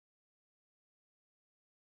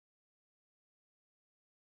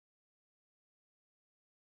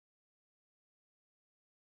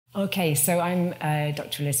Okay, so I'm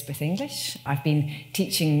Dr. Elizabeth English. I've been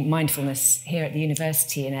teaching mindfulness here at the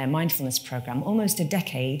university in a mindfulness program almost a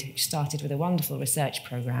decade, which started with a wonderful research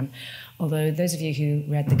program. Although those of you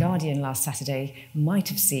who read The Guardian last Saturday might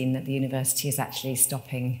have seen that the university is actually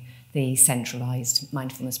stopping the centralised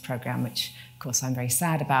mindfulness program, which of course I'm very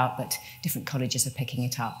sad about, but different colleges are picking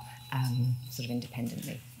it up sort of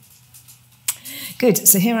independently. Good,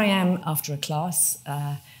 so here I am after a class.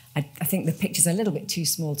 I think the picture's a little bit too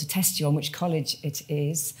small to test you on which college it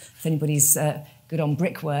is. If anybody's good on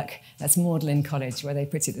brickwork, that's Magdalen College, where they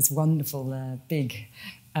put it this wonderful, big,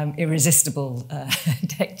 irresistible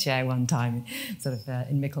deck chair one time, sort of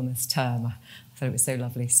in Michaelmas term. I thought it was so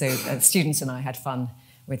lovely. So students and I had fun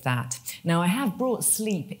with that. Now, I have brought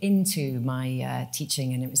sleep into my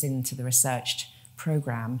teaching, and it was into the researched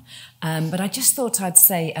programme. But I just thought I'd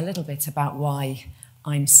say a little bit about why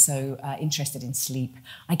I'm so interested in sleep.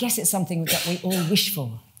 I guess it's something that we all wish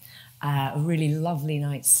for, a really lovely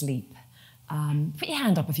night's sleep. Put your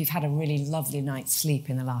hand up if you've had a really lovely night's sleep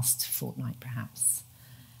in the last fortnight, perhaps.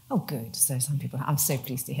 Oh, good. So some people, I'm so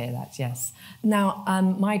pleased to hear that, yes. Now,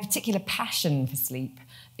 my particular passion for sleep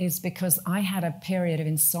is because I had a period of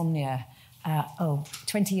insomnia,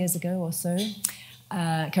 20 years ago or so,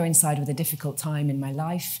 coincided with a difficult time in my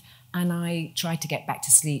life, and I tried to get back to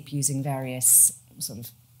sleep using various sort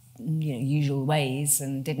of usual ways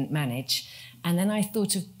and didn't manage. And then I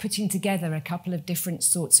thought of putting together a couple of different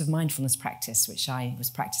sorts of mindfulness practice, which I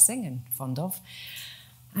was practicing and fond of.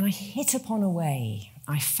 And I hit upon a way,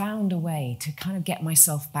 I found a way to kind of get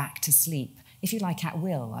myself back to sleep. If you like, at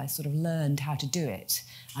will. I sort of learned how to do it.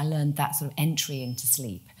 I learned that sort of entry into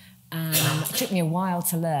sleep. It took me a while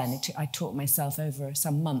to learn. I taught myself over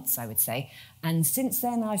some months, I would say. And since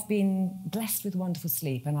then, I've been blessed with wonderful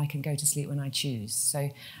sleep, and I can go to sleep when I choose.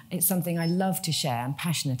 So it's something I love to share. I'm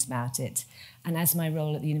passionate about it. And as my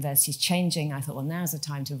role at the university is changing, I thought, well, now's the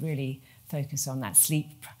time to really focus on that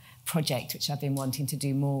sleep project, which I've been wanting to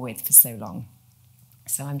do more with for so long.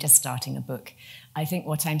 So I'm just starting a book. I think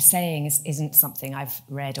what I'm saying isn't something I've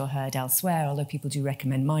read or heard elsewhere, although people do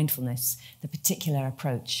recommend mindfulness, the particular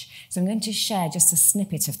approach. So I'm going to share just a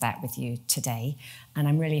snippet of that with you today, and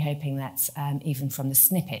I'm really hoping that even from the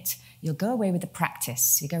snippet, you'll go away with a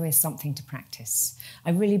practice. You go away with something to practice. I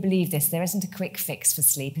really believe this. There isn't a quick fix for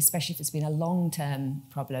sleep, especially if it's been a long-term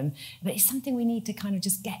problem, but it's something we need to kind of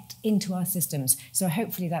just get into our systems. So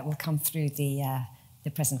hopefully that will come through the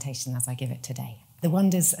presentation as I give it today. The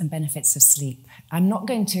wonders and benefits of sleep. I'm not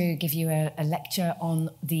going to give you a lecture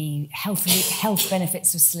on the health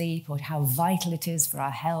benefits of sleep or how vital it is for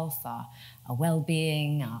our health, our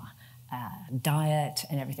well-being, our diet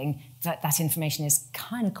and everything. That information is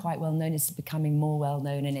kind of quite well known. It's becoming more well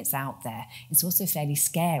known and it's out there. It's also fairly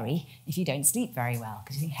scary if you don't sleep very well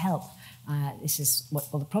because you think, help, this is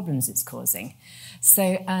all the problems it's causing.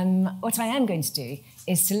 So what I am going to do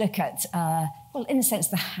is to look at, well, in a sense,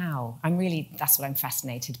 the how. That's what I'm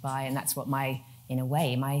fascinated by, and that's what in a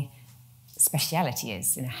way, my speciality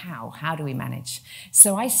is, how do we manage?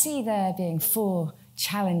 So I see there being 4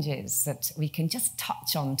 challenges that we can just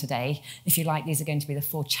touch on today. If you like, these are going to be the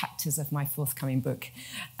 4 chapters of my forthcoming book.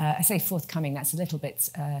 I say forthcoming, that's a little bit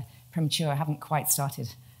premature. I haven't quite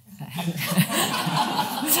started.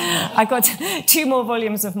 I've got 2 more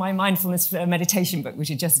volumes of my mindfulness meditation book, which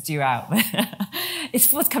are just due out. It's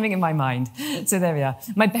forthcoming in my mind. So there we are.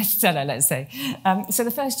 My bestseller, let's say. So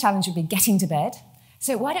the first challenge would be getting to bed.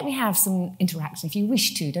 So why don't we have some interaction? If you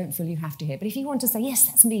wish to, don't feel you have to here. But if you want to say, yes,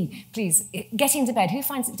 that's me, please. Getting to bed. Who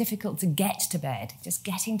finds it difficult to get to bed? Just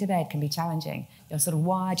getting to bed can be challenging. You're sort of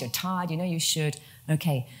wired, you're tired, you know you should.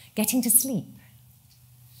 Okay. Getting to sleep.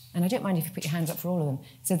 And I don't mind if you put your hands up for all of them.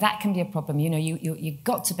 So that can be a problem. You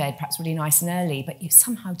got to bed perhaps really nice and early, but you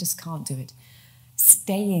somehow just can't do it.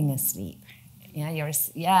 Staying asleep.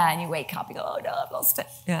 And you wake up, you go, oh no, I've lost it.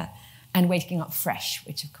 Yeah. And waking up fresh,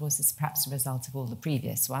 which of course is perhaps a result of all the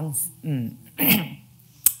previous ones. I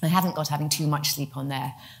haven't got having too much sleep on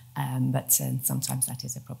there, but sometimes that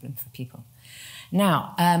is a problem for people.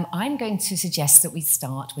 Now, I'm going to suggest that we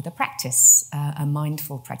start with a practice, a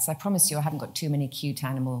mindful practice. I promise you I haven't got too many cute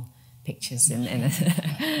animal pictures in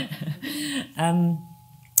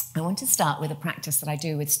I want to start with a practice that I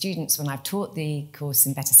do with students when I've taught the course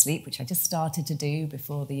in Better Sleep, which I just started to do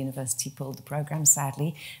before the university pulled the programme,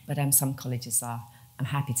 sadly, but some colleges are, I'm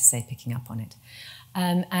happy to say, picking up on it.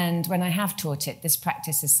 And when I have taught it, this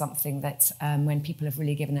practice is something that when people have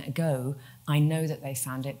really given it a go, I know that they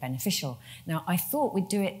found it beneficial. Now, I thought we'd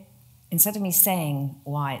do it, instead of me saying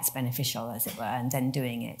why it's beneficial, as it were, and then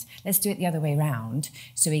doing it, let's do it the other way around.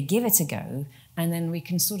 So we give it a go, and then we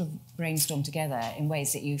can sort of brainstorm together in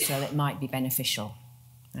ways that you feel it might be beneficial.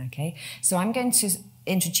 Okay, so I'm going to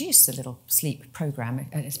introduce a little sleep program,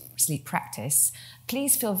 a sleep practice.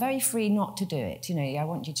 Please feel very free not to do it. You know, I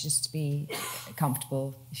want you to just be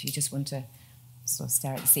comfortable. If you just want to sort of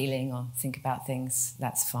stare at the ceiling or think about things,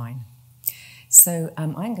 that's fine. So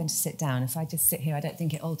I'm going to sit down. If I just sit here, I don't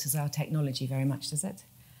think it alters our technology very much, does it?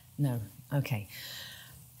 No, okay.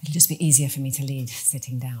 It'll just be easier for me to lead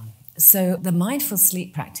sitting down. So the mindful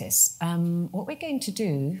sleep practice, what we're going to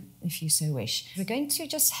do, if you so wish, we're going to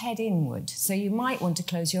just head inward. So you might want to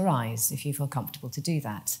close your eyes if you feel comfortable to do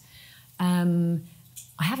that. I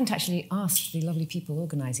haven't actually asked the lovely people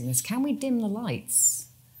organising this, can we dim the lights?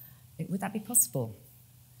 Would that be possible?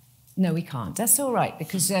 No, we can't. That's all right,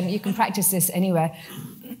 because you can practice this anywhere.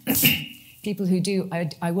 People who do,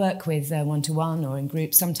 I work with one-to-one or in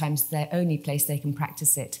groups, sometimes their only place they can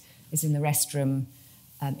practice it is in the restroom,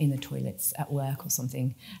 in the toilets at work or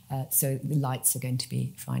something. So the lights are going to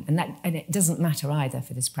be fine. And it doesn't matter either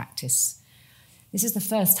for this practice. This is the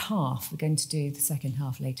first half. We're going to do the second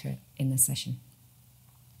half later in the session.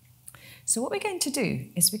 So what we're going to do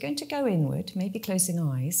is we're going to go inward, maybe closing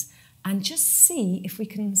eyes, and just see if we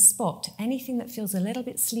can spot anything that feels a little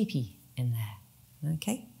bit sleepy in there.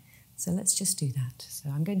 Okay? So let's just do that. So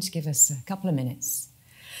I'm going to give us a couple of minutes.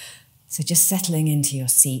 So just settling into your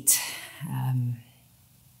seat.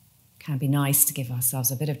 Can be nice to give ourselves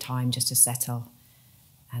a bit of time just to settle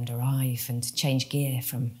and arrive and change gear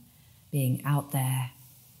from being out there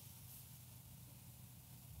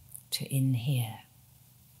to in here.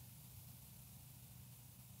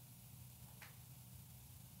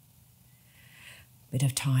 Bit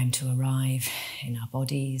of time to arrive in our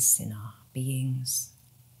bodies, in our beings,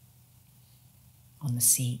 on the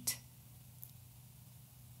seat.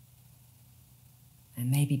 And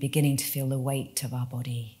maybe beginning to feel the weight of our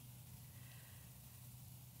body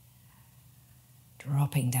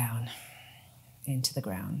dropping down into the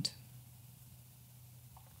ground.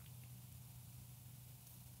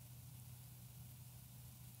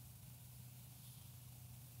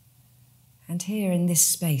 And here in this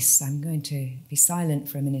space, I'm going to be silent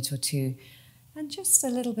for a minute or two and just a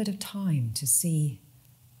little bit of time to see,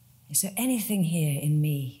 is there anything here in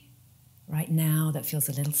me right now that feels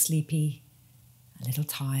a little sleepy, a little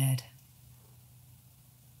tired,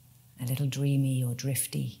 a little dreamy or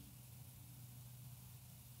drifty?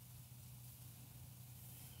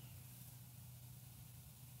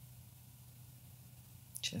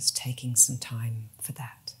 Just taking some time for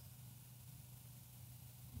that.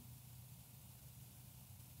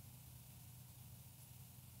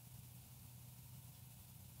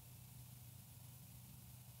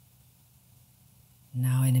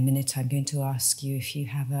 Now in a minute I'm going to ask you if you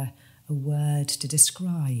have a word to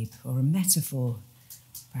describe or a metaphor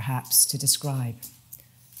perhaps to describe.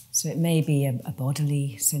 So it may be a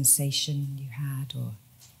bodily sensation you had, or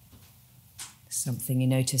something you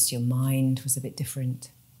noticed your mind was a bit different,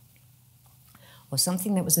 or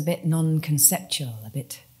something that was a bit non-conceptual, a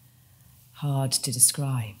bit hard to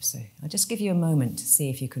describe. So I'll just give you a moment to see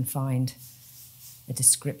if you can find a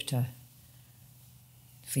descriptor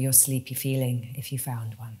for your sleepy feeling, if you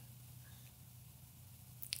found one.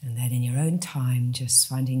 And then in your own time, just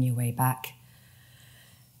finding your way back.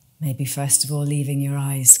 Maybe first of all, leaving your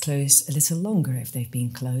eyes closed a little longer if they've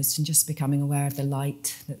been closed, and just becoming aware of the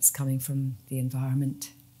light that's coming from the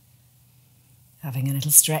environment. Having a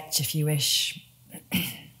little stretch if you wish.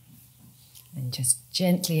 And just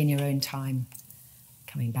gently in your own time,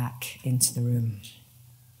 coming back into the room.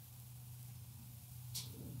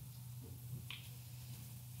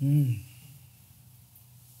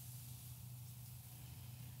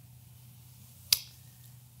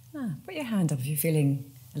 Put your hand up if you're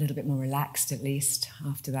feeling a little bit more relaxed, at least,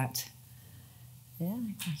 after that. Yeah,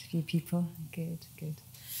 quite a few people. Good, good.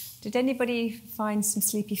 Did anybody find some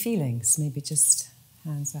sleepy feelings? Maybe just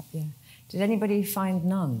hands up, yeah. Did anybody find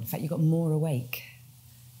none? In fact, you got more awake.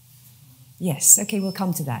 Yes, okay, we'll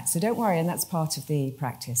come to that. So don't worry, and that's part of the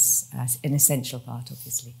practice, an essential part,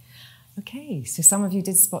 obviously. Okay, so some of you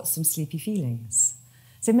did spot some sleepy feelings.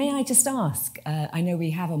 So may I just ask, I know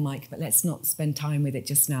we have a mic, but let's not spend time with it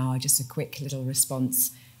just now, just a quick little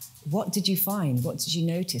response. What did you find? What did you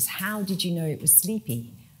notice? How did you know it was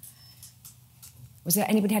sleepy? Was there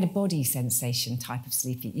anybody had a body sensation type of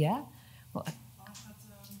sleepy? Yeah? Well, I had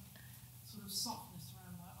sort of softness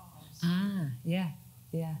around my arms. Ah, yeah,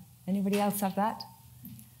 yeah. Anybody else have that?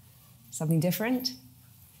 Something different?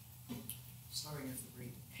 Slowing of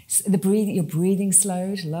the breathing. Your breathing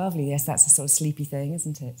slowed. Lovely. Yes, that's a sort of sleepy thing,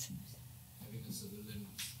 isn't it? Heaviness of the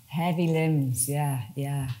limbs. Heavy limbs, yeah,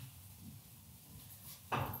 yeah.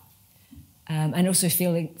 And also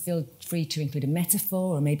feel free to include a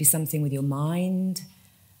metaphor or maybe something with your mind.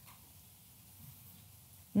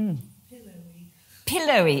 Pillowy.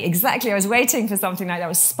 Pillowy, exactly. I was waiting for something like that. It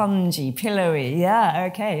was spongy, pillowy. Yeah,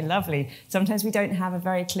 okay, lovely. Sometimes we don't have a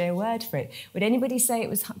very clear word for it. Would anybody say it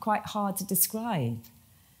was quite hard to describe?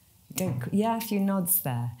 Yeah, a few nods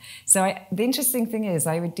there. So the interesting thing is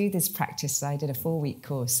I would do this practice. I did a 4-week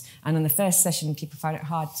course, and on the first session, people found it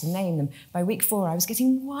hard to name them. By week 4, I was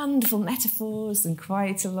getting wonderful metaphors and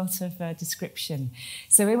quite a lot of description.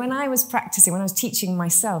 So when I was practicing, when I was teaching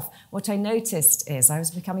myself, what I noticed is I was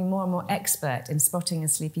becoming more and more expert in spotting a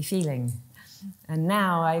sleepy feeling. And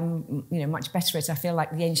now I'm, much better at it. I feel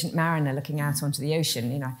like the ancient mariner looking out onto the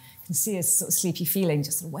ocean. I can see a sort of sleepy feeling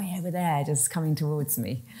just way over there, just coming towards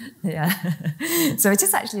me. Yeah. So it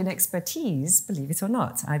is actually an expertise, believe it or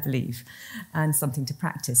not, I believe, and something to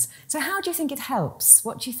practice. So how do you think it helps?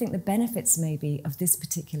 What do you think the benefits may be of this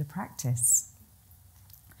particular practice?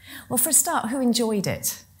 Well, for a start, who enjoyed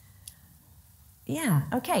it? Yeah,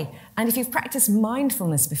 okay. And if you've practiced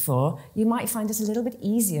mindfulness before, you might find it a little bit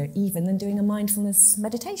easier even than doing a mindfulness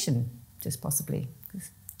meditation, just possibly,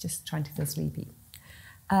 just trying to feel sleepy.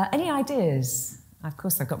 Any ideas? Of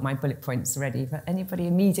course, I've got my bullet points ready, but anybody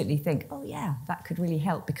immediately think, oh yeah, that could really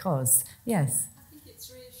help because, yes? I think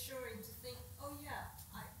it's reassuring to think, oh yeah,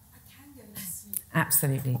 I can go to sleep.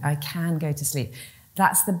 Absolutely, I can go to sleep.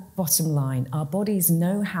 That's the bottom line. Our bodies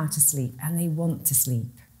know how to sleep and they want to sleep.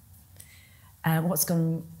 What's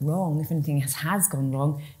gone wrong, if anything has gone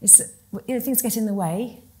wrong, is that things get in the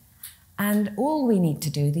way, and all we need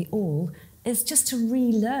to do, is just to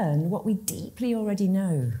relearn what we deeply already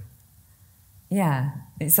know. Yeah,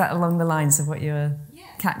 is that along the lines of what you're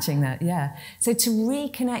catching there? Yeah. So to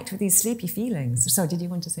reconnect with these sleepy feelings. Sorry, did you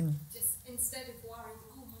want to say more? Just instead of worrying,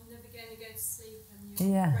 oh, I'm never going to go to sleep,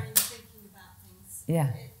 and your brain thinking about things. Yeah.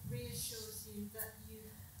 It reassures you that you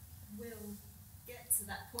will get to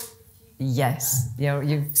that point. Yes,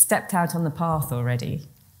 you've stepped out on the path already.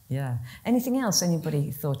 Yeah. Anything else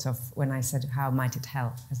anybody thought of when I said how might it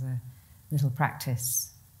help as a little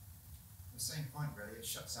practice? The same point, really. It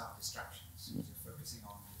shuts out distractions. You're focusing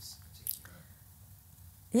on this particular...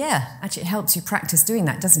 Yeah, actually it helps you practice doing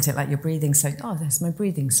that, doesn't it? Like your breathing slowed. Oh, there's my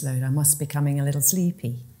breathing slowed. I must be becoming a little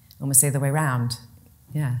sleepy. Almost the other way around.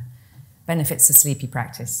 Yeah. Benefits of sleepy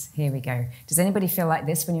practice. Here we go. Does anybody feel like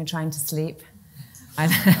this when you're trying to sleep?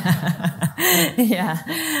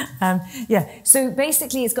 So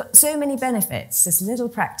basically it's got so many benefits, this little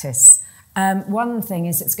practice. One thing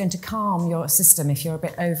is it's going to calm your system if you're a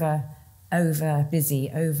bit over busy,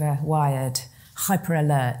 over wired, hyper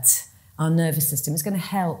alert. Our nervous system is going to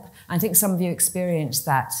help. I think some of you experienced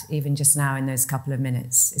that even just now in those couple of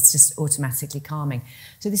minutes. It's just automatically calming.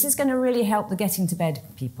 So this is going to really help the getting to bed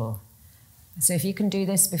people. So if you can do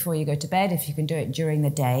this before you go to bed, if you can do it during the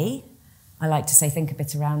day, I like to say think a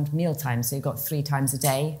bit around mealtime, so you've got 3 times a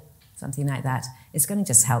day, something like that. It's going to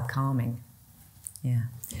just help calming. Yeah.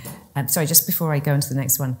 Sorry, just before I go on to the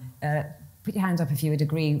next one, put your hand up if you would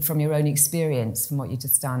agree from your own experience, from what you've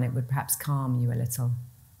just done, it would perhaps calm you a little.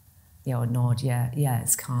 Yeah, or nod, yeah,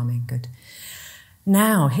 it's calming, good.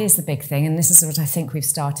 Now, here's the big thing, and this is what I think we've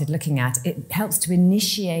started looking at. It helps to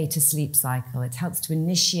initiate a sleep cycle. It helps to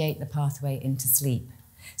initiate the pathway into sleep.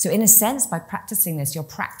 So in a sense, by practicing this, you're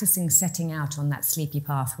practicing setting out on that sleepy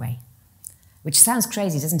pathway, which sounds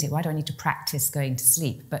crazy, doesn't it? Why do I need to practice going to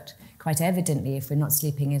sleep? But quite evidently, if we're not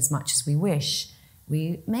sleeping as much as we wish,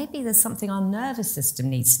 maybe there's something our nervous system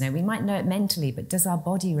needs to know. We might know it mentally, but does our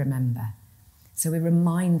body remember? So we're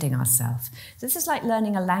reminding ourselves. So this is like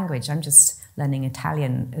learning a language. I'm just learning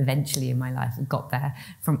Italian eventually in my life. I got there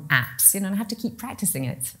from apps, and I have to keep practicing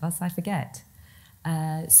it, else I forget.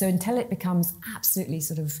 So until it becomes absolutely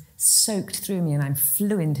sort of soaked through me and I'm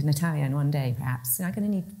fluent in Italian one day, perhaps, I'm going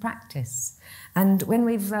to need practice. And when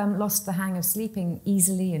we've lost the hang of sleeping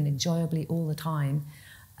easily and enjoyably all the time,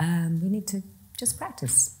 we need to just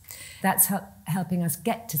practice. That's helping us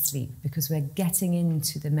get to sleep because we're getting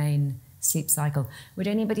into the main sleep cycle. Would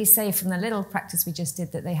anybody say from the little practice we just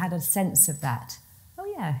did that they had a sense of that? Oh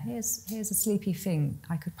yeah, here's a sleepy thing.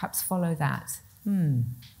 I could perhaps follow that.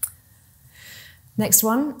 Next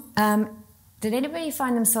one. Did anybody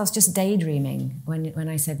find themselves just daydreaming when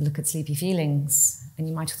I said look at sleepy feelings? And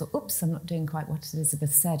you might have thought, oops, I'm not doing quite what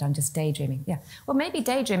Elizabeth said, I'm just daydreaming. Yeah. Well, maybe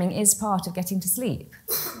daydreaming is part of getting to sleep.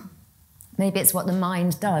 Maybe it's what the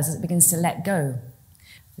mind does as it begins to let go.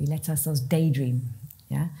 We let ourselves daydream.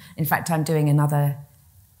 Yeah. In fact, I'm doing another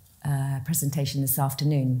presentation this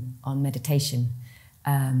afternoon on meditation,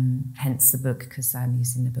 hence the book, because I'm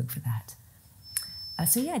using the book for that.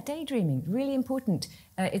 So yeah, daydreaming, really important.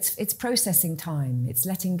 It's processing time, it's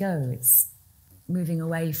letting go, it's moving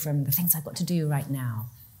away from the things I've got to do right now.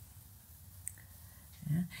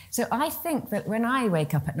 Yeah. So I think that when I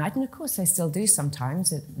wake up at night, and of course I still do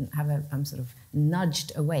sometimes, I'm sort of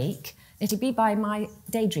nudged awake, it'll be by my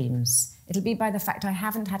daydreams. It'll be by the fact I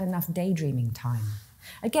haven't had enough daydreaming time.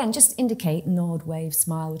 Again, just indicate, nod, wave,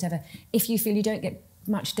 smile, whatever, if you feel you don't get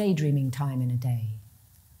much daydreaming time in a day.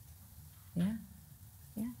 Yeah?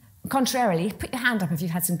 Yeah? Contrarily, put your hand up if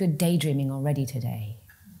you've had some good daydreaming already today.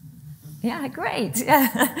 Yeah, great.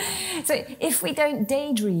 Yeah. So if we don't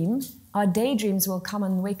daydream, our daydreams will come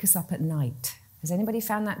and wake us up at night. Has anybody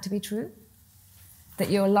found that to be true? That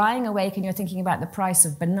you're lying awake and you're thinking about the price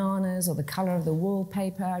of bananas or the colour of the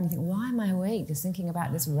wallpaper, and you think, why am I awake just thinking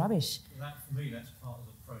about this rubbish? That, for me, that's part of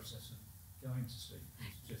the process of going to sleep.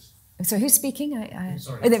 It's just... So who's speaking?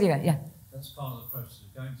 Sorry. Oh, there we go, yeah. That's part of the process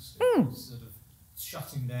of going to sleep. It's sort of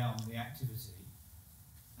shutting down the activity,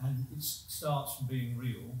 and it starts from being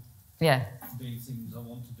real, being things I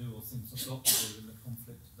want to do or things I've got to do, and the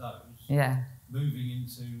conflict of those, moving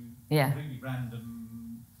into completely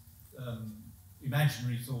random,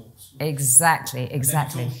 imaginary thoughts. Exactly. And then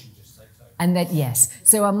exhaustion just takes over. And then, yes,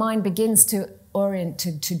 so our mind begins to orient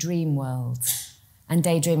to dream worlds. And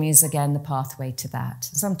daydreaming is, again, the pathway to that.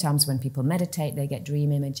 Sometimes when people meditate, they get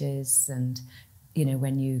dream images, and, you know,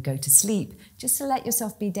 when you go to sleep, just to let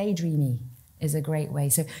yourself be daydreamy is a great way.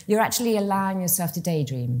 So you're actually allowing yourself to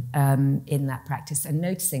daydream in that practice and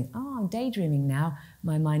noticing, oh, I'm daydreaming now,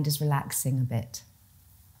 my mind is relaxing a bit.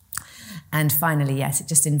 And finally, yes, it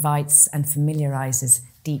just invites and familiarizes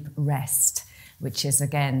deep rest, which is,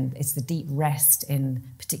 again, it's the deep rest in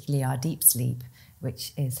particularly our deep sleep,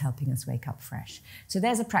 which is helping us wake up fresh. So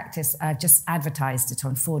there's a practice, I've just advertised it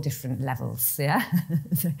on 4 different levels, yeah?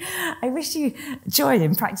 So I wish you joy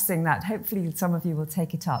in practicing that. Hopefully some of you will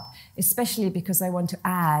take it up, especially because I want to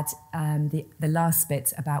add the last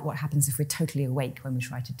bit about what happens if we're totally awake when we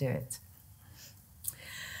try to do it.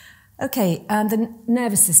 Okay, the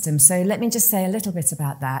nervous system. So let me just say a little bit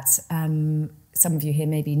about that. Some of you here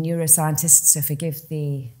may be neuroscientists, so forgive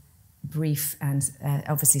the brief and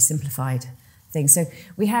obviously simplified thing. So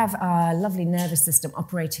we have our lovely nervous system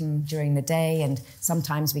operating during the day, and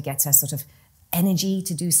sometimes we get a sort of energy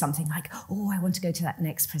to do something like, oh, I want to go to that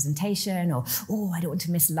next presentation, or, oh, I don't want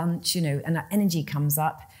to miss lunch, you know, and that energy comes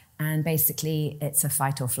up, and basically it's a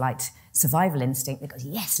fight or flight survival instinct that goes,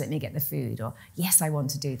 yes, let me get the food, or yes, I want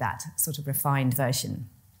to do that, sort of refined version.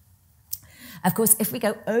 Of course, if we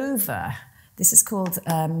go over, this is called,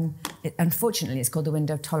 unfortunately, it's called the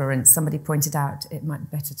window of tolerance. Somebody pointed out it might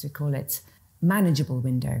be better to call it manageable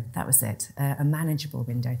window. That was it, a manageable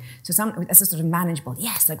window. So it's a sort of manageable,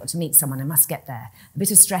 yes, I've got to meet someone, I must get there. A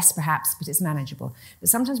bit of stress perhaps, but it's manageable. But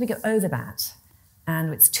sometimes we go over that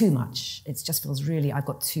and it's too much. It just feels really, I've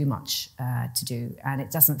got too much to do, and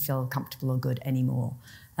it doesn't feel comfortable or good anymore.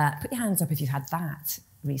 Put your hands up if you've had that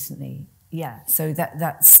recently. Yeah, so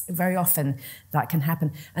that's very often that can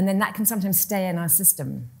happen. And then that can sometimes stay in our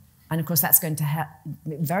system. And of course, that's going to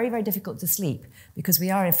be very, very difficult to sleep, because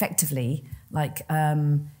we are effectively like,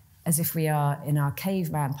 as if we are in our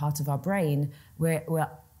caveman part of our brain, we're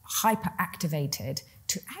hyper-activated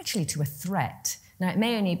to a threat. Now, it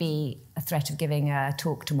may only be a threat of giving a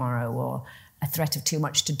talk tomorrow, or a threat of too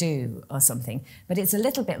much to do or something, but it's a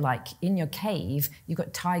little bit like in your cave, you've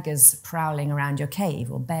got tigers prowling around your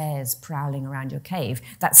cave, or bears prowling around your cave.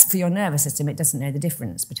 That's for your nervous system. It doesn't know the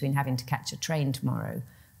difference between having to catch a train tomorrow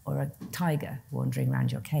or a tiger wandering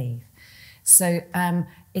around your cave. So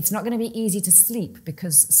it's not going to be easy to sleep,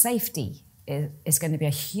 because safety is going to be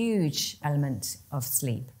a huge element of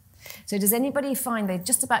sleep. So does anybody find they're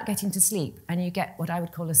just about getting to sleep and you get what I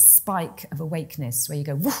would call a spike of awakeness, where you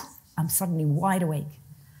go, woof, I'm suddenly wide awake?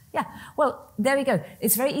 Yeah, well, there we go.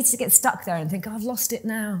 It's very easy to get stuck there and think, oh, I've lost it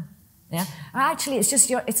now. Yeah, actually, it's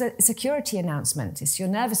just it's a security announcement. It's your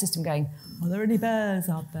nervous system going, are there any bears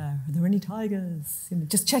out there? Are there any tigers? You know,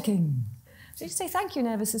 just checking. So you say, thank you,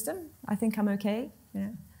 nervous system. I think I'm okay. Yeah.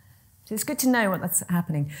 So it's good to know what that's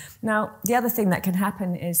happening. Now, the other thing that can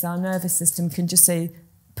happen is our nervous system can just say,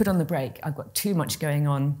 put on the brake. I've got too much going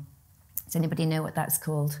on. Does anybody know what that's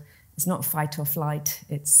called? It's not fight or flight.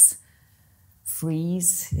 It's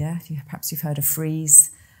freeze. Yeah, perhaps you've heard of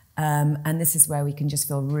freeze. And this is where we can just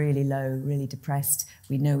feel really low, really depressed.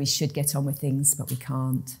 We know we should get on with things, but we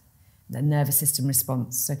can't. The nervous system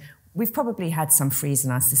response. So we've probably had some freeze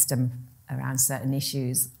in our system around certain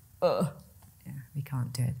issues. Ugh. Yeah, we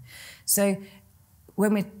can't do it. So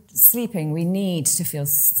when we're sleeping, we need to feel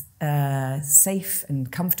safe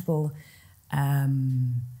and comfortable.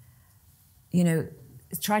 You know,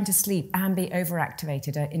 trying to sleep and be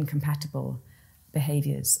overactivated are incompatible.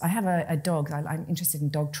 behaviors. I have a dog. I'm interested in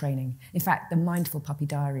dog training. In fact, the Mindful Puppy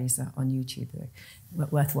Diaries are on YouTube. They're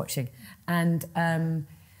worth watching. And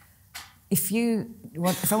if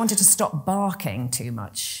I wanted to stop barking too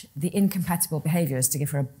much, the incompatible behavior is to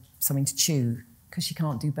give her something to chew, because she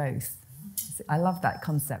can't do both. I love that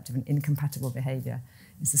concept of an incompatible behavior.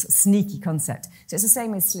 It's a sort of sneaky concept. So it's the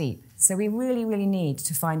same with sleep. So we really, really need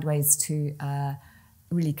to find ways to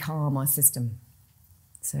really calm our system.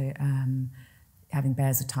 So having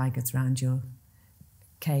bears or tigers around your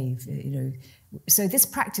cave, So this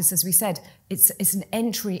practice, as we said, it's an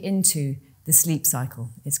entry into the sleep cycle.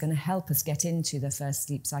 It's going to help us get into the first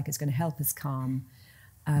sleep cycle. It's going to help us calm.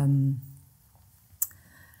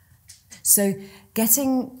 So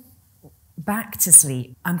getting back to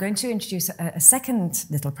sleep, I'm going to introduce a second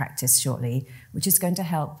little practice shortly, which is going to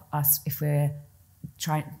help us if we're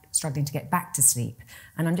struggling to get back to sleep.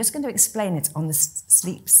 And I'm just going to explain it on the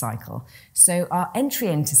sleep cycle. So our entry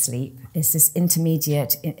into sleep is this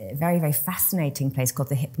intermediate, very, very fascinating place called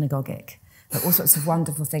the hypnagogic. But all sorts of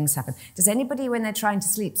wonderful things happen. Does anybody, when they're trying to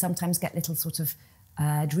sleep, sometimes get little sort of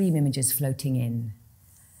dream images floating in?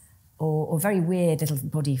 Or very weird little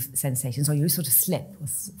body sensations, or you sort of slip, or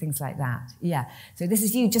things like that. Yeah, so this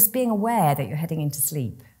is you just being aware that you're heading into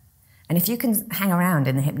sleep. And if you can hang around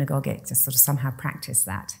in the hypnagogic, just sort of somehow practice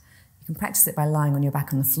that. You can practice it by lying on your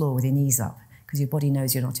back on the floor with your knees up, because your body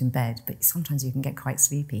knows you're not in bed, but sometimes you can get quite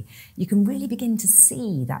sleepy. You can really begin to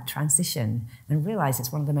see that transition and realize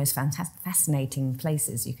it's one of the most fascinating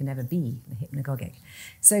places you can ever be, the hypnagogic.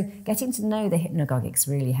 So getting to know the hypnagogic is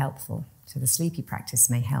really helpful. So the sleepy practice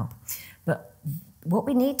may help. But what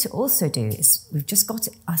we need to also do is we've just got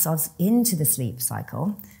ourselves into the sleep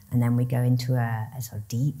cycle, and then we go into a sort of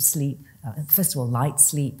deep sleep. First of all, light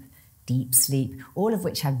sleep, deep sleep, all of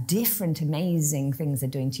which have different amazing things they're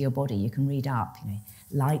doing to your body. You can read up.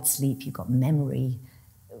 Light sleep, you've got memory,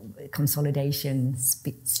 consolidation,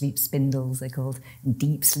 sleep spindles, they're called. And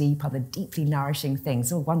deep sleep are the deeply nourishing things.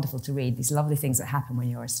 It's all wonderful to read, these lovely things that happen when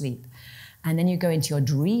you're asleep. And then you go into your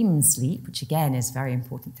dream sleep, which again is very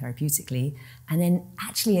important therapeutically. And then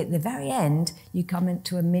actually at the very end, you come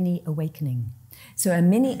into a mini awakening. So a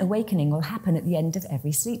mini awakening will happen at the end of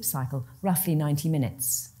every sleep cycle, roughly 90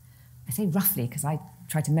 minutes. I say roughly because I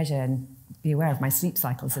try to measure and be aware of my sleep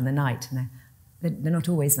cycles in the night. And they're not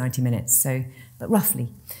always 90 minutes, but roughly.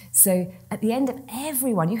 So at the end of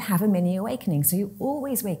every one, you have a mini awakening. So you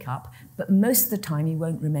always wake up, but most of the time you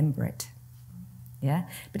won't remember it. Yeah?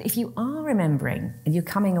 But if you are remembering and you're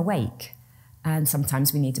coming awake, and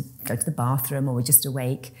sometimes we need to go to the bathroom or we're just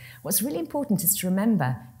awake, what's really important is to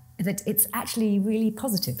remember that it's actually really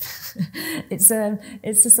positive. It's a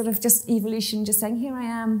sort of just evolution, just saying, here I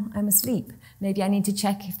am, I'm asleep. Maybe I need to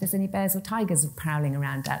check if there's any bears or tigers prowling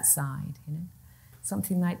around outside,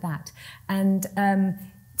 something like that. And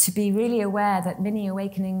to be really aware that mini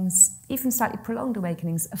awakenings, even slightly prolonged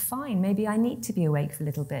awakenings, are fine. Maybe I need to be awake for a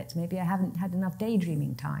little bit. Maybe I haven't had enough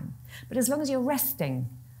daydreaming time. But as long as you're resting,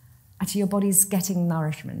 actually your body's getting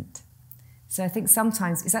nourishment. So I think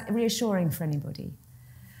sometimes, is that reassuring for anybody?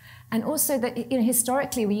 And also that,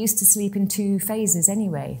 historically we used to sleep in 2 phases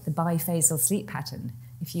anyway, the biphasal sleep pattern.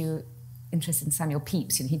 If you're interested in Samuel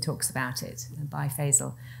Pepys, he talks about it,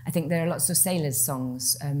 biphasal. I think there are lots of sailors'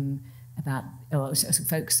 songs or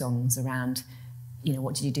folk songs around,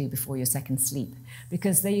 what did you do before your second sleep?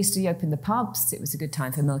 Because they used to open the pubs, it was a good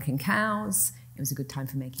time for milking cows, it was a good time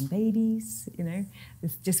for making babies,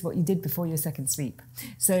 It's just what you did before your second sleep.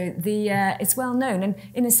 So it's well known, and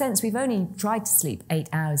in a sense, we've only tried to sleep 8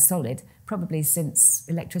 hours solid, probably since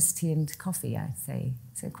electricity and coffee, I'd say.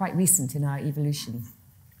 So quite recent in our evolution.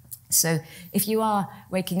 So if you are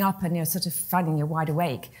waking up and you're sort of finding you're wide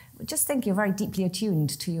awake, just think you're very deeply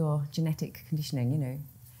attuned to your genetic conditioning,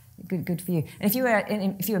 Good for you. And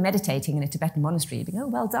if you were meditating in a Tibetan monastery, you'd be, oh,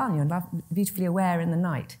 well done, you're beautifully aware in the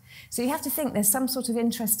night. So you have to think there's some sort of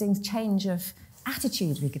interesting change of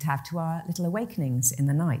attitude we could have to our little awakenings in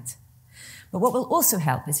the night. But what will also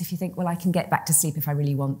help is if you think, well, I can get back to sleep if I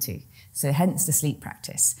really want to. So hence the sleep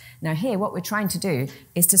practice. Now here, what we're trying to do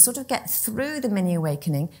is to sort of get through the mini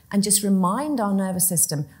awakening and just remind our nervous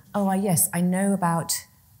system, oh, yes, I know about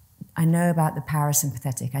the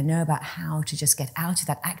parasympathetic. I know about how to just get out of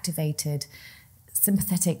that activated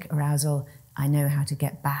sympathetic arousal. I know how to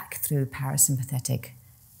get back through parasympathetic,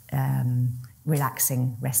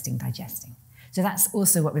 relaxing, resting, digesting. So that's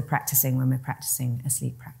also what we're practicing when we're practicing a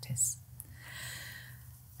sleep practice.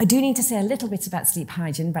 I do need to say a little bit about sleep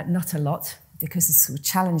hygiene, but not a lot, because this sort of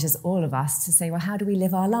challenges all of us to say, well, how do we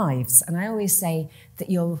live our lives? And I always say that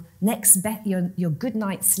your good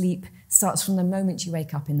night's sleep starts from the moment you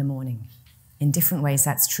wake up in the morning. In different ways,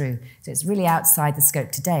 that's true. So it's really outside the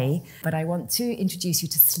scope today, but I want to introduce you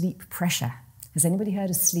to sleep pressure. Has anybody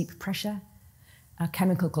heard of sleep pressure? A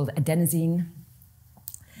chemical called adenosine.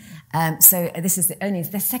 So this is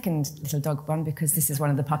the second little dog one, because this is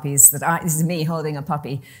one of the puppies this is me holding a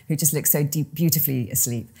puppy who just looks so beautifully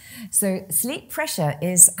asleep. So sleep pressure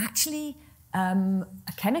is actually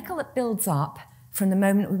a chemical that builds up from the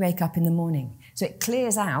moment we wake up in the morning. So it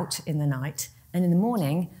clears out in the night, and in the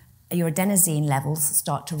morning, your adenosine levels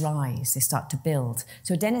start to rise, they start to build.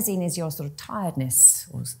 So adenosine is your sort of tiredness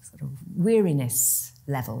or sort of weariness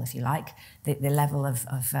level, if you like, the level of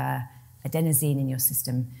adenosine in your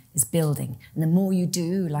system is building. And the more you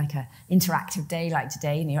do, like an interactive day like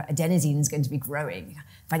today, your adenosine is going to be growing.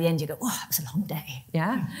 By the end, you go, oh, it was a long day,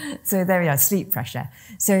 yeah? So there we are, sleep pressure.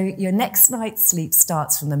 So your next night's sleep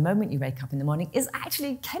starts from the moment you wake up in the morning is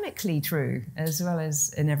actually chemically true, as well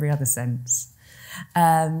as in every other sense.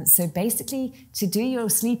 So basically, to do your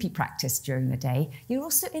sleepy practice during the day, you're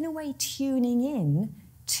also, in a way, tuning in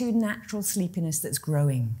to natural sleepiness that's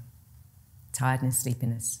growing. Tiredness,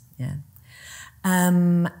 sleepiness, yeah.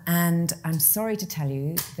 And I'm sorry to tell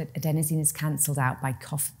you that adenosine is cancelled out by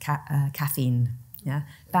caffeine. Yeah,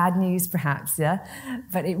 bad news perhaps. Yeah,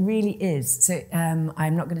 but it really is. So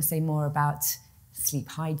I'm not going to say more about sleep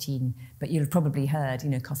hygiene, but you've probably heard,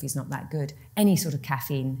 coffee's not that good. Any sort of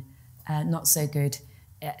caffeine, not so good.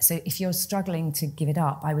 So if you're struggling to give it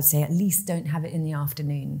up, I would say at least don't have it in the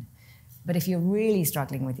afternoon. But if you're really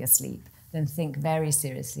struggling with your sleep, then think very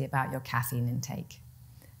seriously about your caffeine intake.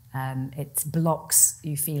 It blocks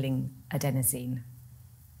you feeling adenosine.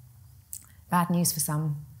 Bad news for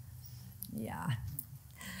some. Yeah.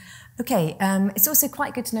 Okay, it's also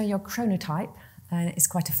quite good to know your chronotype. It's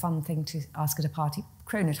quite a fun thing to ask at a party.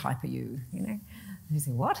 Chronotype are you, You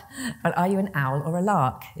say, what? Well, are you an owl or a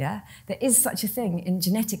lark? Yeah. There is such a thing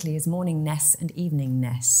genetically as morningness and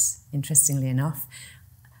eveningness, interestingly enough.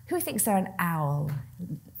 Who thinks they're an owl?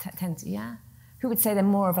 Yeah? Who would say they're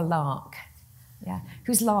more of a lark? Yeah.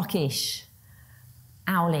 Who's larkish?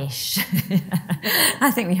 Owlish.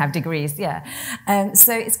 I think we have degrees, yeah.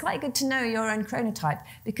 So it's quite good to know your own chronotype,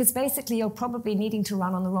 because basically you're probably needing to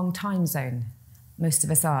run on the wrong time zone. Most of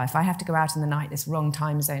us are. If I have to go out in the night, it's wrong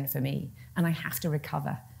time zone for me, and I have to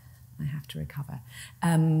recover.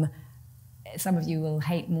 Some of you will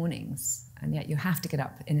hate mornings, and yet you have to get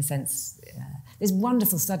up, in a sense. There's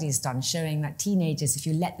wonderful studies done showing that teenagers, if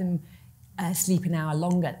you let them sleep an hour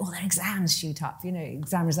longer, all their exams shoot up,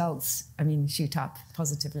 exam results, shoot up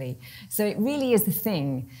positively. So it really is the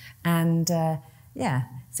thing. And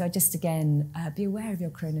so just again, be aware of your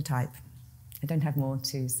chronotype. I don't have more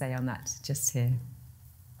to say on that just here.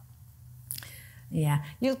 Yeah,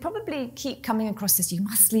 you'll probably keep coming across this, you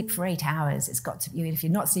must sleep for 8 hours. It's got to be, if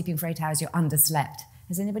you're not sleeping for 8 hours, you're underslept.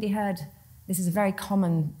 Has anybody heard? This is a very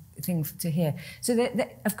common thing to hear. So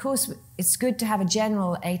of course, it's good to have a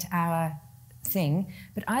general 8-hour thing,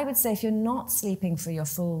 but I would say if you're not sleeping for your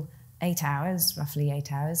full 8 hours, roughly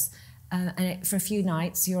 8 hours, and for a few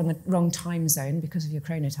nights you're on the wrong time zone because of your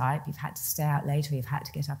chronotype, you've had to stay out late or you've had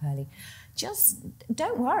to get up early, just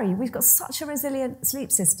don't worry. We've got such a resilient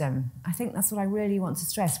sleep system. I think that's what I really want to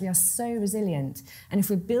stress. We are so resilient. And if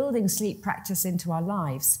we're building sleep practice into our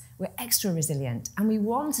lives, we're extra resilient. And we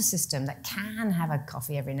want a system that can have a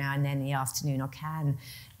coffee every now and then in the afternoon, or can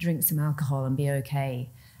drink some alcohol and be okay.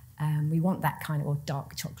 We want that kind of, or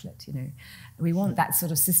dark chocolate, We want that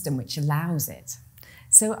sort of system which allows it.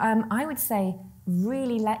 So I would say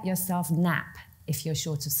really let yourself nap if you're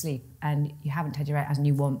short of sleep and you haven't had your 8 hours and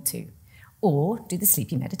you want to. Or do the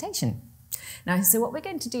sleepy meditation. Now, so what we're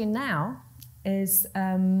going to do now is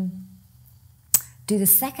do the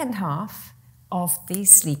second half of the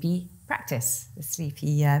sleepy practice, the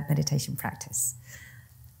sleepy meditation practice.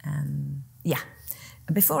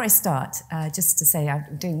 Before I start, just to say,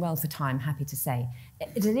 I'm doing well for time, happy to say.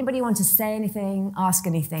 Does anybody want to say anything, ask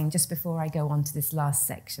anything, just before I go on to this last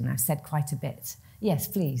section? I've said quite a bit. Yes,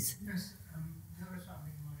 please. Yes, now that I'm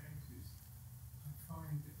in my 80s, I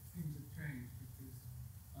find that things have changed because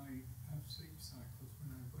I have sleep cycles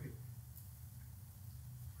when I wake.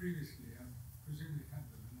 Previously, I presumably had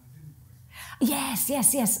them and I didn't wake. Yes.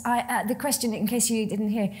 The question, in case you didn't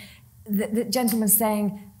hear, the gentleman's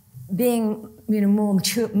saying, being more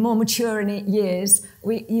mature in years,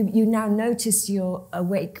 you now notice your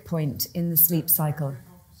awake point in the sleep cycle.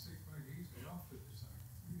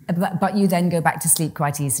 But you then go back to sleep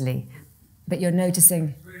quite easily. But you're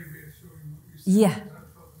noticing. So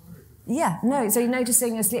you're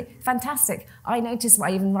noticing your sleep. Fantastic. I notice.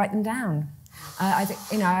 I even write them down. I think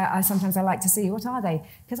sometimes I like to see what are they,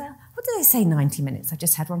 because what do they say? 90 minutes. I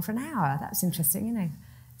just had one for an hour. That's interesting.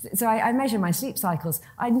 So I measure my sleep cycles.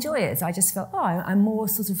 I enjoy it. I just felt, I'm more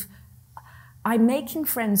sort of, I'm making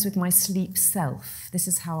friends with my sleep self. This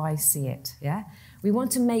is how I see it, yeah? We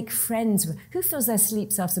want to make friends with, who feels their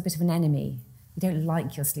sleep self's a bit of an enemy? You don't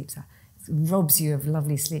like your sleep self. It robs you of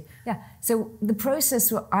lovely sleep. Yeah, so the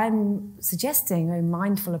process what I'm suggesting, a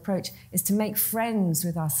mindful approach, is to make friends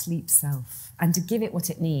with our sleep self and to give it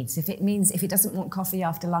what it needs. If it doesn't want coffee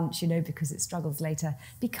after lunch, because it struggles later,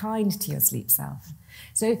 be kind to your sleep self.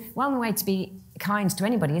 So one way to be kind to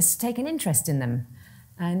anybody is to take an interest in them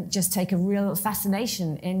and just take a real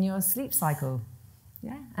fascination in your sleep cycle.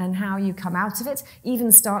 Yeah, and how you come out of it,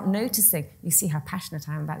 even start noticing. You see how passionate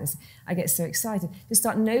I am about this. I get so excited. Just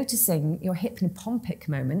start noticing your hypnopompic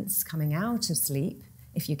moments coming out of sleep,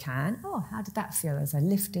 if you can. Oh, how did that feel as I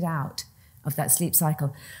lifted out of that sleep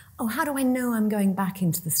cycle? Oh, how do I know I'm going back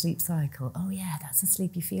into the sleep cycle? Oh, yeah, that's a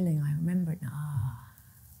sleepy feeling. I remember it now. Ah.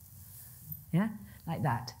 Yeah, like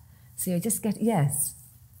that. So you just get, yes.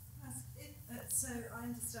 So I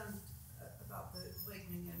understand about the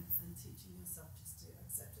awakening and teaching yourself just to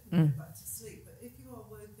accept it and go back to sleep. But if you are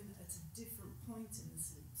woken at a different point in the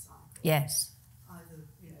sleep cycle, yes, either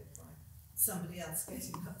by somebody else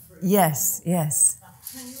getting up for it, yes, yes,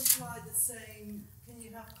 can you apply the same? Can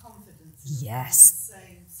you have confidence in yes, the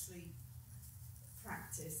same sleep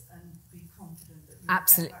practice and be confident that you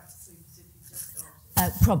absolutely. get back to sleep as if you just started?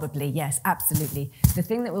 Probably, yes, absolutely. The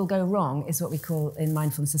thing that will go wrong is what we call in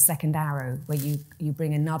mindfulness a second arrow, where you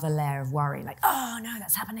bring another layer of worry, like, oh no,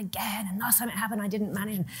 that's happened again, and last time it happened I didn't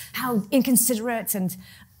manage, and how inconsiderate, and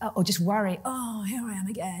or just worry, oh, here I am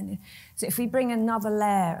again. So if we bring another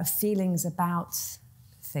layer of feelings about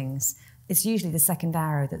things, it's usually the second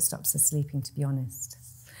arrow that stops us sleeping, to be honest.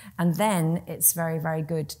 And then it's very, very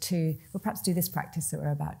good to, we'll perhaps do this practice that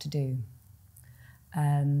we're about to do.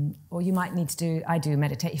 Or you might need to do, I do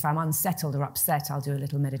meditate. If I'm unsettled or upset, I'll do a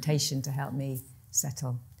little meditation to help me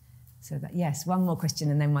settle. So that, yes, one more question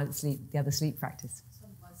and then the other sleep practice. So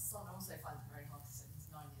my son also finds it very hard to sleep. He's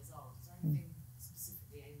 9 years old. Is there anything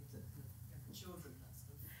specifically aimed at the younger children?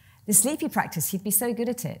 The sleepy practice, he'd be so good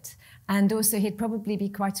at it. And also he'd probably be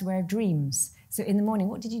quite aware of dreams. So in the morning,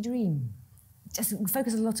 what did you dream? Just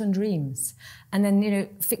focus a lot on dreams. And then,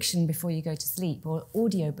 fiction before you go to sleep, or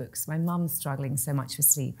audiobooks. My mum's struggling so much with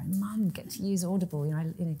sleep. Mum, get to use Audible,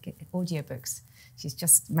 get audiobooks. She's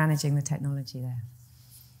just managing the technology there.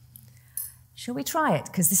 Shall we try it?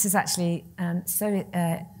 Because this is actually,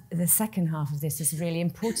 the second half of this is really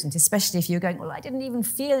important, especially if you're going, well, I didn't even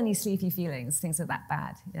feel any sleepy feelings. Things are that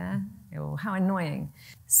bad, yeah? Or how annoying.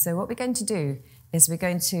 So what we're going to do is we're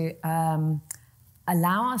going to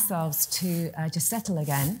allow ourselves to just settle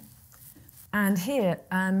again. And here,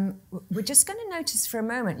 we're just going to notice for a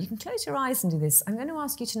moment, you can close your eyes and do this. I'm going to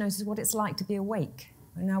ask you to notice what it's like to be awake.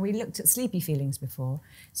 Now, we looked at sleepy feelings before.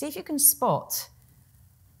 See if you can spot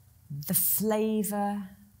the flavour,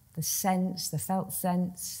 the sense, the felt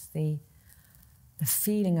sense, the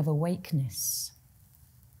feeling of awakeness.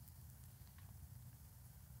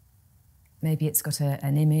 Maybe it's got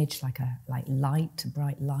an image like light, a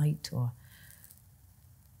bright light, or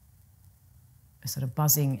a sort of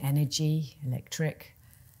buzzing energy, electric.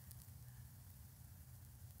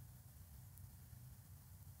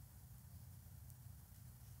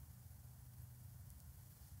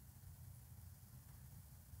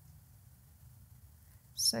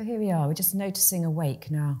 So here we are, we're just noticing awake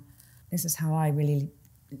now. This is how I really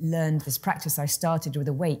learned this practice. I started with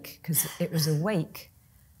awake because it was awake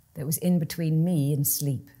that was in between me and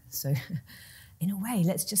sleep. So in a way,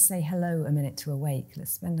 let's just say hello a minute to awake.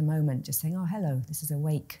 Let's spend a moment just saying, oh, hello, this is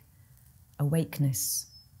awake, awakeness.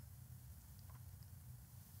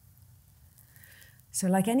 So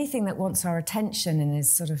like anything that wants our attention and is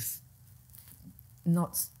sort of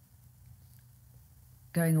not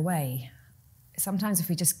going away, sometimes if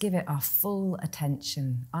we just give it our full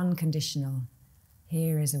attention, unconditional,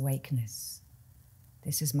 here is awakeness.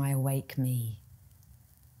 This is my awake me.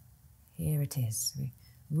 Here it is. We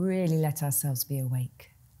really let ourselves be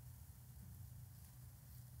awake.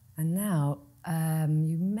 And now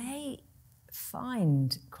you may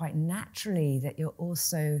find quite naturally that you're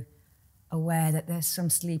also aware that there's some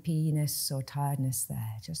sleepiness or tiredness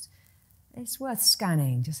there. Just, it's worth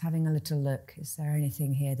scanning, just having a little look. Is there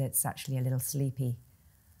anything here that's actually a little sleepy?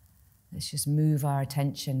 Let's just move our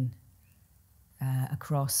attention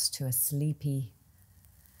across to a sleepy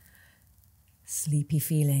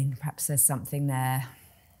feeling. Perhaps there's something there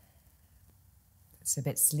that's a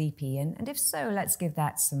bit sleepy. And if so, let's give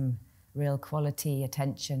that some real quality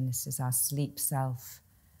attention. This is our sleep self,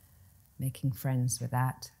 making friends with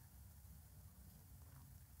that.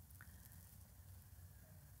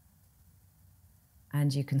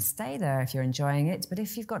 And you can stay there if you're enjoying it, but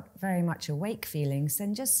if you've got very much awake feelings,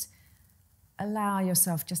 then just allow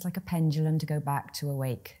yourself, just like a pendulum, to go back to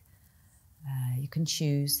awake. You can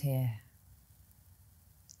choose here.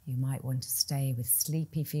 You might want to stay with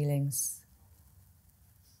sleepy feelings,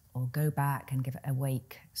 or go back and give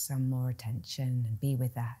awake some more attention and be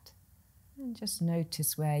with that. And just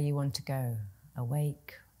notice where you want to go,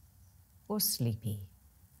 awake or sleepy.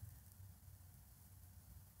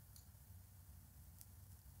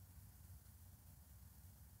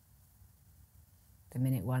 The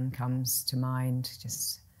minute one comes to mind,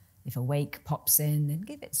 just if awake pops in, then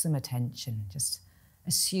give it some attention. Just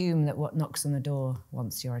assume that what knocks on the door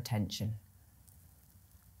wants your attention.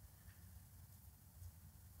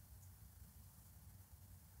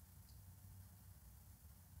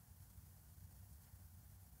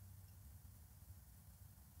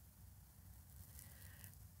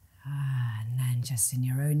 And then just in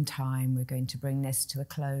your own time, we're going to bring this to a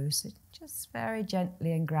close. So just very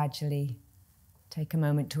gently and gradually take a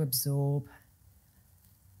moment to absorb,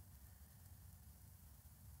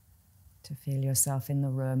 to feel yourself in the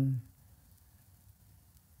room.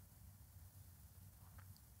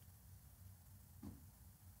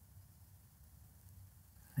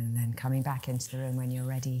 And then coming back into the room when you're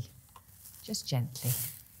ready, just gently.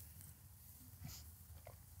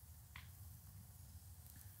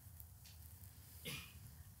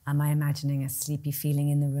 Am I imagining a sleepy feeling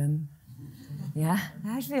in the room? Yeah,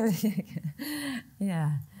 I feel it.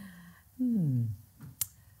 Yeah.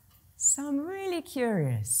 So I'm really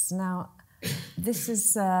curious. Now, this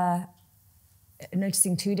is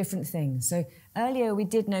noticing two different things. So earlier we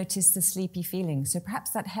did notice the sleepy feeling, so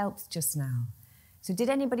perhaps that helped just now. So did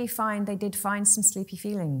anybody find they did find some sleepy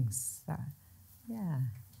feelings? Yeah.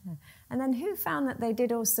 And then who found that they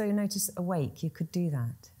did also notice awake? You could do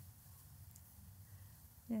that.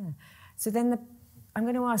 Yeah. So then I'm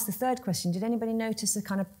going to ask the third question. Did anybody notice a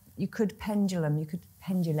kind of, you could pendulum, you could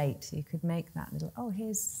pendulate, you could make that little, oh,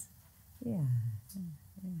 here's, yeah.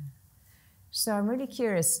 So I'm really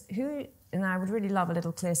curious, who, and I would really love a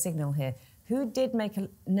little clear signal here, who did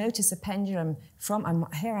notice a pendulum from,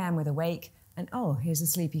 here I am with awake, and oh, here's a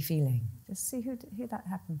sleepy feeling. Just see who that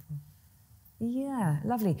happened for. Yeah,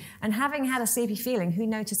 lovely. And having had a sleepy feeling, who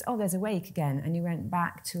noticed, oh, there's awake again, and you went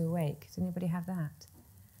back to awake? Does anybody have that?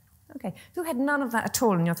 Okay, who had none of that at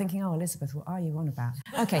all, and you're thinking, oh, Elizabeth, what are you on about?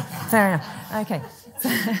 Okay, fair enough. Okay,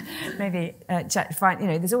 maybe, fine,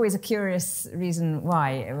 there's always a curious reason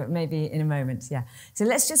why, maybe in a moment, yeah. So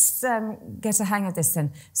let's just get a hang of this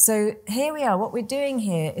then. So here we are, what we're doing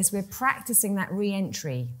here is we're practicing that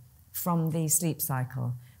re-entry from the sleep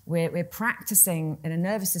cycle. We're practicing, in a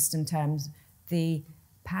nervous system terms, the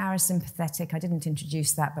parasympathetic, I didn't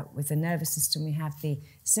introduce that, but with the nervous system we have the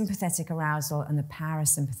sympathetic arousal and the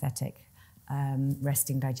parasympathetic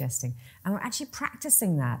resting, digesting. And we're actually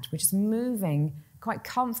practicing that. We're just moving quite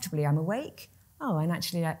comfortably. I'm awake. Oh, and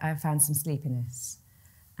actually I found some sleepiness.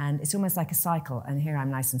 And it's almost like a cycle. And here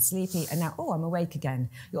I'm nice and sleepy. And now, oh, I'm awake again.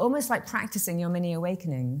 You're almost like practicing your mini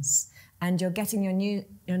awakenings. And you're getting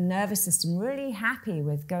your nervous system really happy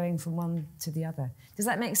with going from one to the other. Does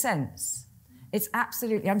that make sense? It's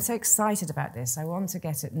absolutely, I'm so excited about this. I want to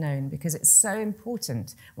get it known because it's so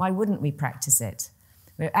important. Why wouldn't we practice it?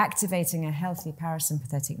 We're activating a healthy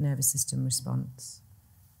parasympathetic nervous system response.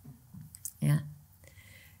 Yeah.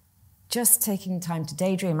 Just taking time to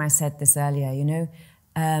daydream, I said this earlier,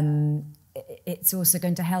 it's also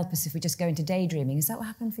going to help us if we just go into daydreaming. Is that what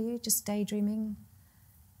happened for you, just daydreaming?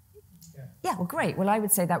 Yeah. Yeah, well, great. Well, I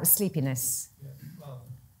would say that was sleepiness. Yeah. Well,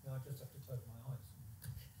 no, I just have to close my eyes.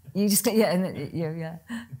 You just, yeah.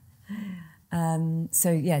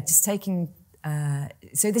 So, yeah, just taking,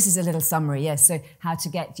 so this is a little summary, yes. So how to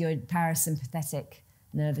get your parasympathetic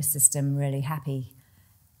nervous system really happy,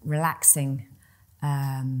 relaxing.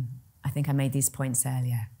 I think I made these points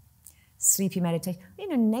earlier. Sleepy meditation.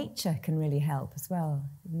 Nature can really help as well.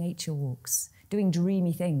 Nature walks, doing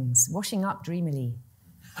dreamy things, washing up dreamily.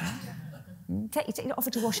 Take it offer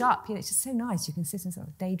to wash up. It's just so nice. You can sit and sort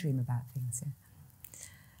of daydream about things.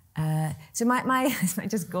 Yeah. So my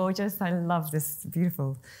just gorgeous. I love this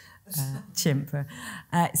beautiful chimp.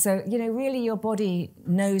 So really, your body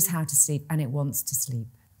knows how to sleep and it wants to sleep.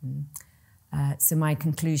 So my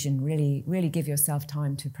conclusion: really give yourself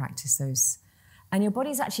time to practice those, and your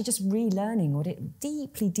body's actually just relearning what it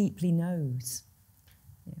deeply, deeply knows.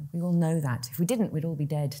 We all know that. If we didn't, we'd all be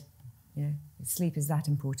dead. Sleep is that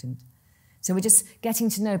important. So we're just getting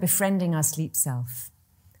to know, befriending our sleep self,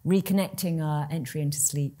 reconnecting our entry into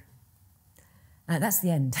sleep. That's the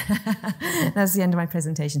end. That's the end of my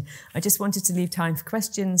presentation. I just wanted to leave time for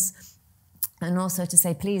questions. And also to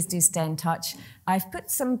say, please do stay in touch. I've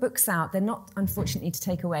put some books out. They're not, unfortunately, to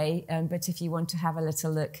take away, but if you want to have a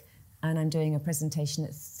little look, and I'm doing a presentation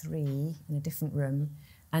at 3 in a different room,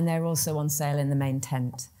 and they're also on sale in the main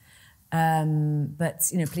tent.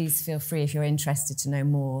 But, please feel free if you're interested to know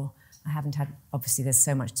more. I haven't had, obviously, there's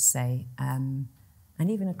so much to say. And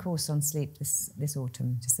even a course on sleep this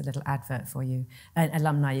autumn, just a little advert for you. And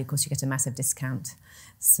alumni, of course, you get a massive discount.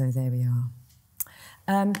 So there we are.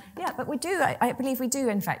 But we do, I believe we do,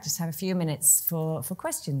 in fact, just have a few minutes for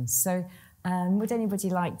questions. So would anybody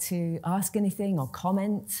like to ask anything or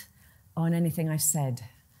comment on anything I've said?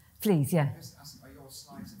 Please, yeah. Are your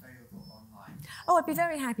slides available online? Oh, I'd be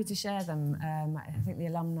very happy to share them. I think the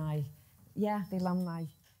alumni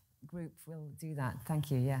group will do that.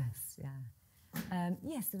 Thank you, yes, yeah.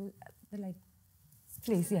 Yes, the lady.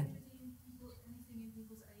 Please, yeah. Anything in people's ages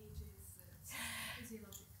that's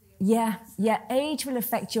physiologically... Yeah, age will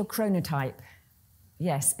affect your chronotype.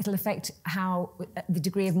 Yes, it'll affect how the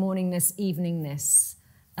degree of morningness, eveningness.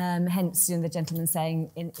 Hence, the gentleman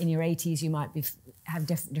saying in your 80s you might have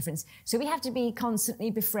difference. So we have to be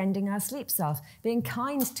constantly befriending our sleep self, being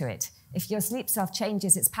kind to it. If your sleep self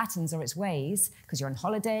changes its patterns or its ways, because you're on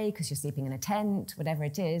holiday, because you're sleeping in a tent, whatever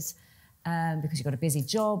it is, because you've got a busy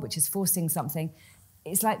job which is forcing something,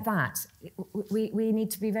 it's like that. We need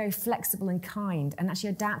to be very flexible and kind and actually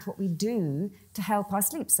adapt what we do to help our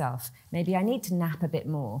sleep self. Maybe I need to nap a bit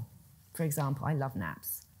more. For example, I love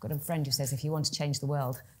naps. I've got a friend who says, if you want to change the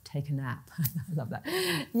world, take a nap. I love that.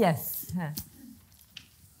 Yes.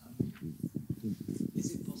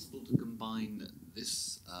 Is it possible to combine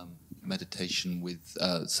this meditation with,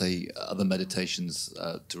 say, other meditations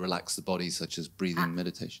to relax the body, such as breathing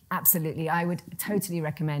meditation? Absolutely. I would totally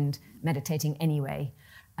recommend meditating anyway.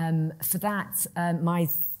 For that, my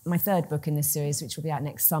third book in this series, which will be out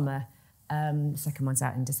next summer, the second one's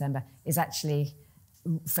out in December, is actually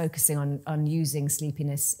focusing on using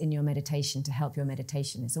sleepiness in your meditation to help your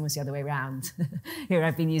meditation. It's almost the other way around. Here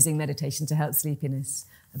I've been using meditation to help sleepiness.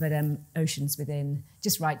 But Oceans Within,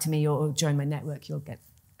 just write to me or join my network, you'll get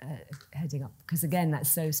heading up. Because again, that's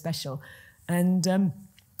so special. And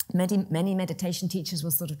many meditation teachers will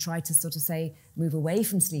sort of try to say, move away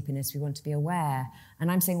from sleepiness, we want to be aware. And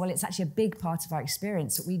I'm saying, well, it's actually a big part of our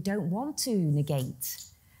experience that we don't want to negate.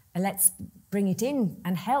 And let's bring it in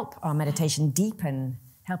and help our meditation deepen,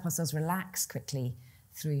 help ourselves relax quickly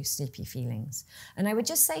through sleepy feelings. And I would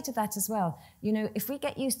just say to that as well, if we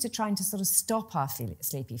get used to trying to sort of stop our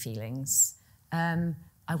sleepy feelings,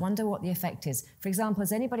 I wonder what the effect is. For example,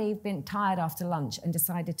 has anybody been tired after lunch and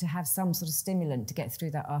decided to have some sort of stimulant to get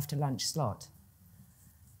through that after lunch slot?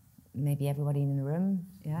 Maybe everybody in the room,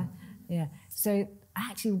 yeah? Yeah. So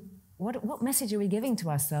actually, what message are we giving to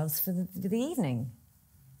ourselves for the evening?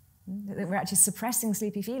 That we're actually suppressing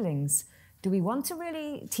sleepy feelings. Do we want to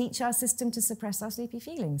really teach our system to suppress our sleepy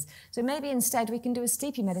feelings? So maybe instead we can do a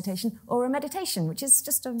sleepy meditation or a meditation, which is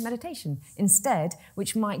just a meditation instead,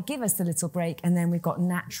 which might give us a little break, and then we've got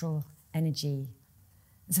natural energy.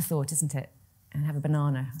 It's a thought, isn't it? And have a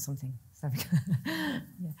banana or something.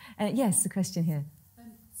 Yeah. Yes, the question here.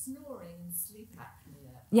 Snoring and sleep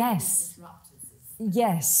apnea. Yes.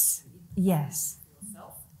 Yes. Yes.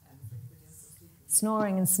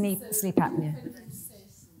 Snoring and sleep apnea.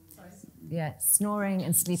 Yeah, snoring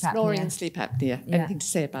and sleep apnea. Snoring and sleep apnea. Yeah. Anything to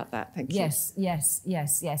say about that? Thank you.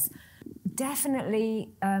 Yes. Definitely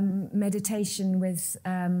meditation with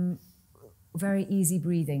very easy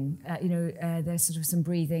breathing. There's sort of some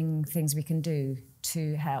breathing things we can do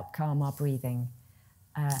to help calm our breathing.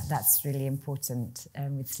 That's really important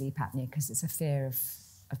with sleep apnea because it's a fear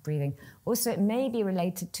of breathing. Also, it may be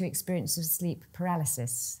related to experience of sleep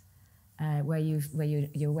paralysis. Where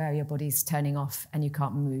you're aware your body's turning off and you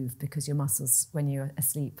can't move because your muscles, when you're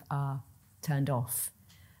asleep, are turned off.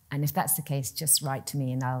 And if that's the case, just write to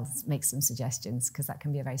me and I'll make some suggestions because that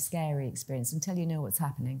can be a very scary experience until you know what's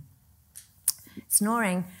happening.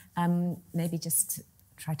 Snoring, maybe just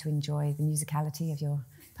try to enjoy the musicality of your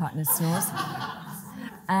partner's snores.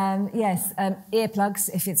 Yes, earplugs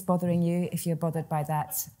if it's bothering you, if you're bothered by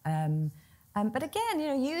that. But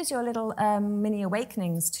again, use your little mini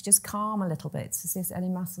awakenings to just calm a little bit. So if there's any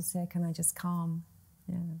muscles here, can I just calm?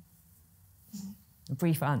 Yeah. A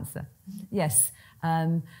brief answer. Yes.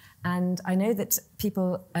 And I know that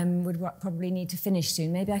people would probably need to finish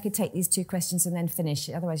soon. Maybe I could take these 2 questions and then finish.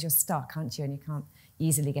 Otherwise, you're stuck, aren't you? And you can't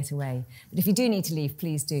easily get away. But if you do need to leave,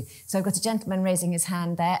 please do. So I've got a gentleman raising his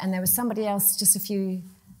hand there, and there was somebody else just a few...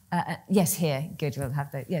 yes, here. Good, we'll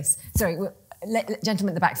have that. Yes. Sorry,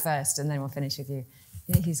 gentleman at the back first, and then we'll finish with you.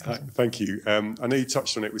 Thank you. I know you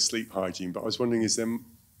touched on it with sleep hygiene, but I was wondering, is there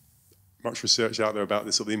much research out there about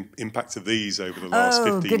the sort of impact of these over the last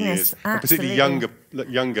 15 years, and particularly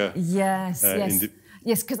younger. Yes, yes.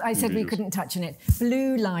 Yes, because I said we couldn't touch on it.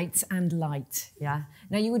 Blue light and light, yeah?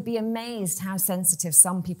 Now, you would be amazed how sensitive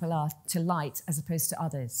some people are to light as opposed to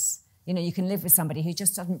others. You know, you can live with somebody who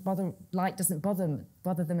just doesn't bother, light doesn't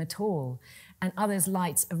bother them at all. And others'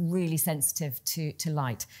 lights are really sensitive to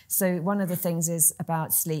light. So one of the things is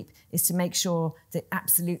about sleep is to make sure that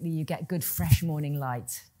absolutely you get good, fresh morning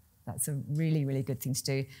light. That's a really, really good thing to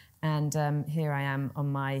do. And here I am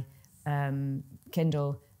on my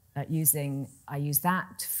Kindle, I use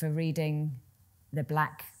that for reading the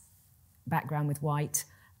black background with white.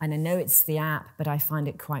 And I know it's the app, but I find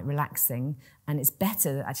it quite relaxing. And it's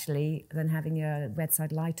better, actually, than having your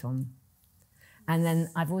bedside light on. And then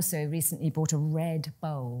I've also recently bought a red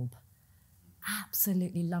bulb.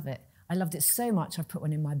 Absolutely love it. I loved it so much, I've put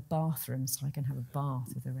one in my bathroom so I can have a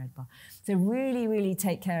bath with a red bulb. So really, really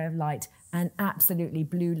take care of light. And absolutely,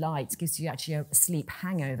 blue light gives you actually a sleep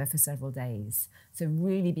hangover for several days. So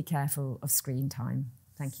really be careful of screen time.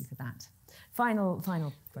 Thank you for that.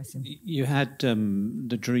 Final question. You had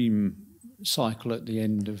the dream cycle at the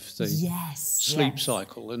end of the sleep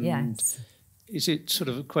cycle. And is it sort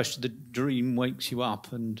of a question, the dream wakes you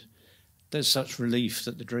up and there's such relief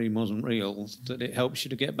that the dream wasn't real that it helps you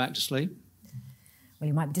to get back to sleep? Well,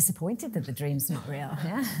 you might be disappointed that the dream's not real,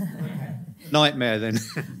 yeah? Nightmare, then.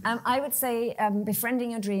 I would say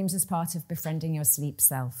befriending your dreams is part of befriending your sleep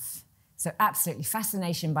self. So absolutely,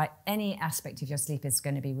 fascination by any aspect of your sleep is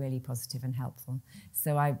going to be really positive and helpful.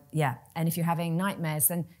 So and if you're having nightmares,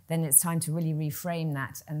 then it's time to really reframe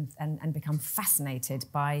that and become fascinated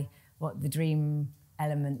by what the dream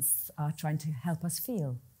elements are trying to help us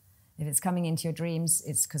feel. If it's coming into your dreams,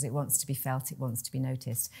 it's because it wants to be felt, it wants to be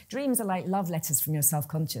noticed. Dreams are like love letters from your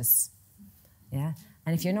self-conscious, yeah?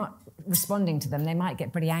 And if you're not responding to them, they might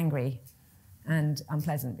get pretty angry and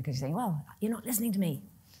unpleasant because you're saying, well, you're not listening to me.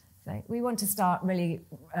 So we want to start really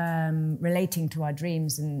relating to our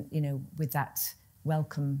dreams and, you know, with that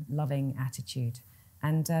welcome, loving attitude.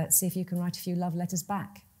 And see if you can write a few love letters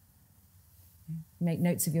back. Make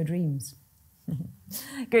notes of your dreams.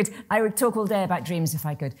 Good. I would talk all day about dreams if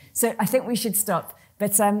I could. So I think we should stop.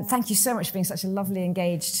 But thank you so much for being such a lovely,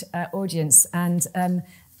 engaged audience. And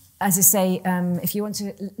as I say, if you want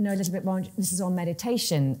to know a little bit more, this is on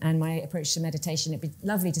meditation and my approach to meditation. It'd be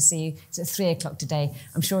lovely to see you. It's at 3 o'clock today.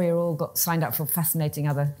 I'm sure you're all got signed up for fascinating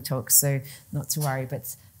other talks, so not to worry.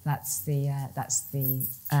 But that's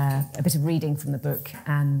a bit of reading from the book.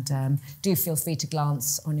 And do feel free to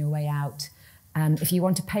glance on your way out. And if you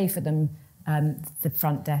want to pay for them, the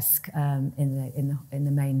front desk in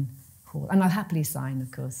the main hall. And I'll happily sign,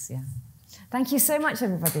 of course, yeah. Thank you so much,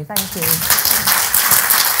 everybody. Thank you.